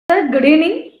sir. Good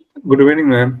evening. Good evening,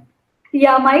 ma'am.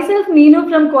 Yeah, myself, Meenu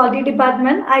from Quality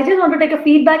Department. I just want to take a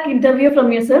feedback interview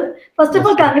from you, sir. First of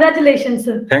all, congratulations,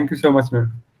 sir. Thank you so much,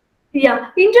 ma'am. Yeah,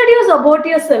 introduce about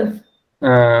yourself.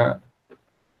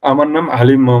 আমার নাম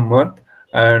Halim Mohammad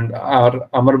and আর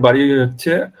আমার বাড়ি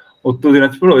হচ্ছে উত্তর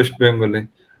Dinajpur West বেঙ্গলে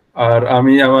আর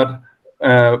আমি আমার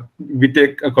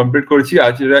B Tech complete করেছি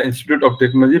আচার্য ইনস্টিটিউট অফ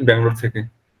টেকনোলজি ব্যাঙ্গালোর থেকে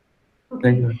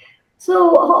thank you So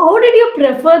how did you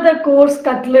prefer the course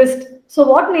Catalyst? So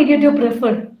what made you to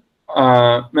prefer?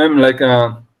 Ma'am, like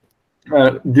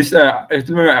this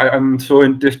actually I'm so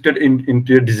interested in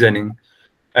interior designing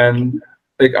and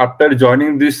like after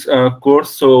joining this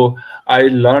course, so I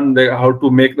learned how to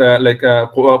make the like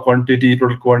total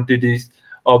quantities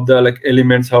of the like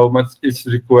elements, how much it's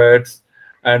required,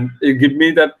 and it give me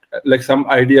that like some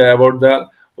idea about the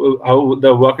how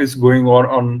the work is going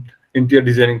on interior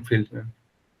designing field.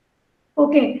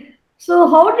 Okay, so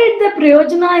how did the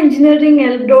Prayojana Engineering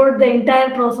help out the entire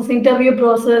process, interview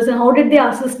process, and how did they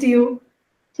assist you?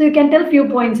 So you can tell few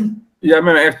points. Yeah,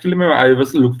 ma'am. Actually, ma'am, I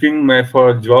was looking for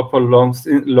a job for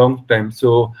long time. So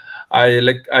I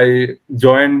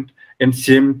joined in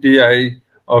CMTI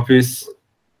office,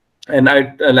 and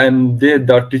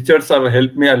the teachers have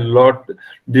helped me a lot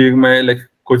during my like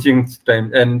coaching time.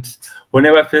 And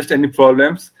whenever I faced any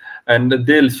problems, and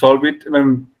they'll solve it, ma'am,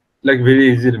 like very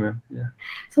easily, ma'am. Yeah.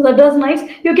 So that was nice.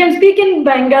 You can speak in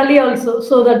Bengali also,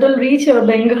 so that will reach your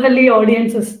Bengali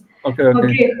audiences. Okay.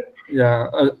 Yeah.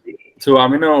 So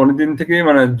আমি না অনেকদিন থেকে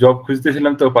মানে job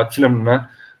খুঁজতেছিলাম তো পাচ্ছিলাম না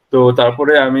তো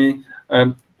তারপরে আমি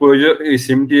প্রয়োজন এই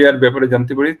সিএমটিআই এর ব্যাপারে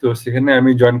জানতে পারি তো সেখানে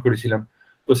আমি জয়েন করেছিলাম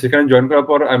তো সেখানে জয়েন করার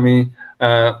পর আমি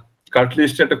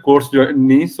কাটলিস্টে একটা কোর্স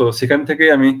নিই তো সেখান থেকে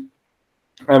আমি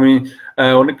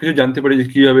অনেক কিছু জানতে পারি যে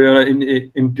কিভাবে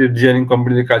ইন্টেরিয়র ডিজাইনিং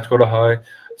কোম্পানিতে কাজ করা হয়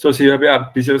সো সেইভাবে আর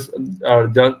টিচার্স আর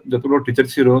যতগুলো টিচার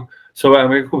ছিল সবাই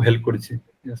আমাকে খুব হেল্প করেছে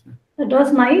That was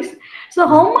nice. So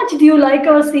how much do you like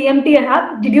our CMTI app?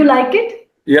 Did you like it?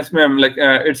 Yes, ma'am. Like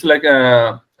it's like a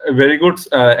very good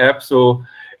app. So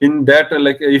in that,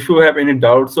 like if you have any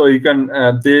doubts, so you can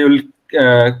they will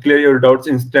clear your doubts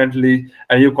instantly,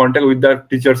 and you contact with the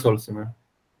teachers also, ma'am.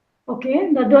 Okay,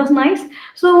 that was nice.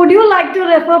 So would you like to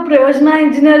refer Prayojana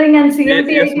Engineering and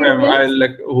CMTI? Yes, ma'am. I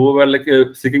like whoever like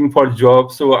seeking for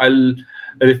jobs, so I'll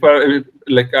refer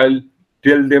like I'll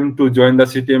tell them to join the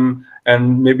CTM, and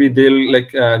maybe they'll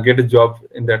like get a job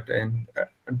in that end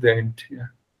at the end. Yeah.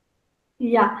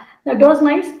 Yeah, that was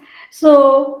nice. So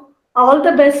all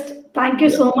the best. Thank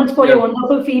you so much for your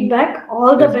wonderful feedback.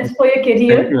 All the best for your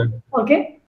career. Thank you. Okay.